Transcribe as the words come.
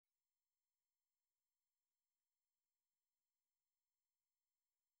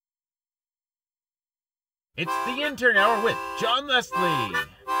It's the Intern Hour with John Leslie.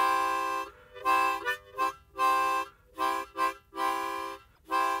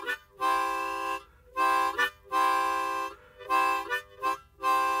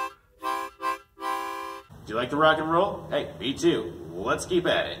 Do you like the rock and roll? Hey, me too. Let's keep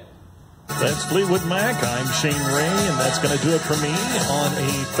at it. That's Fleetwood Mac. I'm Shane Ray, and that's going to do it for me on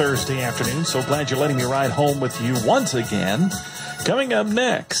a Thursday afternoon. So glad you're letting me ride home with you once again. Coming up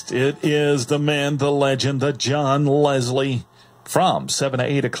next, it is the man, the legend, the John Leslie from 7 to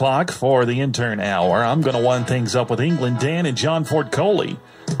 8 o'clock for the Intern Hour. I'm going to wind things up with England Dan and John Ford Coley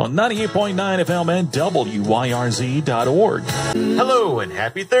on 98.9 FM and WYRZ.org. Hello and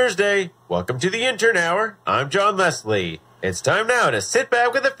happy Thursday. Welcome to the Intern Hour. I'm John Leslie. It's time now to sit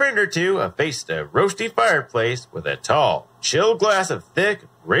back with a friend or two, face a roasty fireplace with a tall, chilled glass of thick,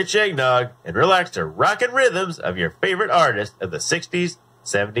 rich eggnog, and relax to rockin' rhythms of your favorite artists of the 60s,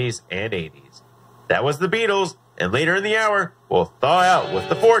 70s, and 80s. That was the Beatles, and later in the hour, we'll thaw out with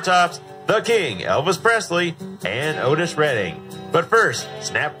the Four Tops, the King, Elvis Presley, and Otis Redding. But first,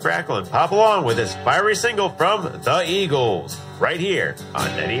 snap, crackle, and pop along with this fiery single from the Eagles, right here on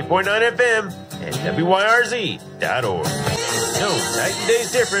 98.9 FM and WYRZ.org. No night and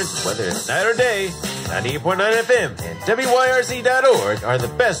day's difference, whether it's night or day. 98.9 FM and WYRZ.org are the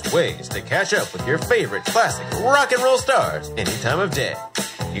best ways to catch up with your favorite classic rock and roll stars any time of day.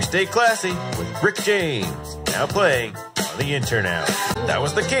 You stay classy with Rick James, now playing on the Intern Hour. That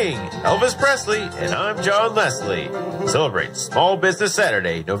was the King, Elvis Presley, and I'm John Leslie. Celebrate Small Business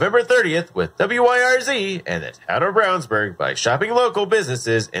Saturday, November 30th with WYRZ and the town of Brownsburg by shopping local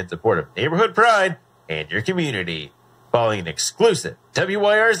businesses in support of neighborhood pride and your community. Following an exclusive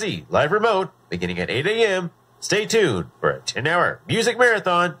WYRZ live remote beginning at 8 a.m., stay tuned for a 10-hour music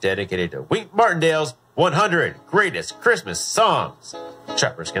marathon dedicated to Wink Martindale's 100 Greatest Christmas Songs.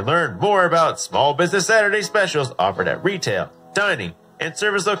 Shoppers can learn more about Small Business Saturday specials offered at retail, dining, and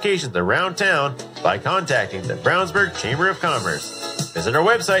service locations around town by contacting the Brownsburg Chamber of Commerce. Visit our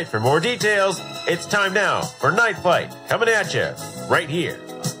website for more details. It's time now for Night Flight, coming at you right here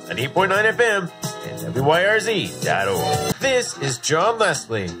on 8.9 FM and WYRZ.org. This is John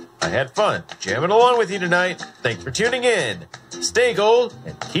Leslie. I had fun jamming along with you tonight. Thanks for tuning in. Stay gold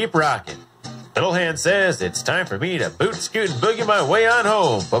and keep rocking. Fiddlehand says it's time for me to boot, scoot, and boogie my way on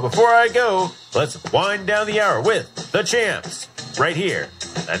home. But before I go, let's wind down the hour with the Champs right here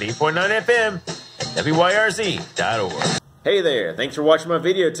on 98.9 FM and WYRZ.org. Hey there, thanks for watching my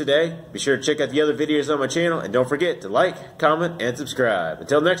video today. Be sure to check out the other videos on my channel and don't forget to like, comment, and subscribe.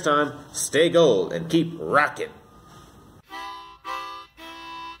 Until next time, stay gold and keep rocking.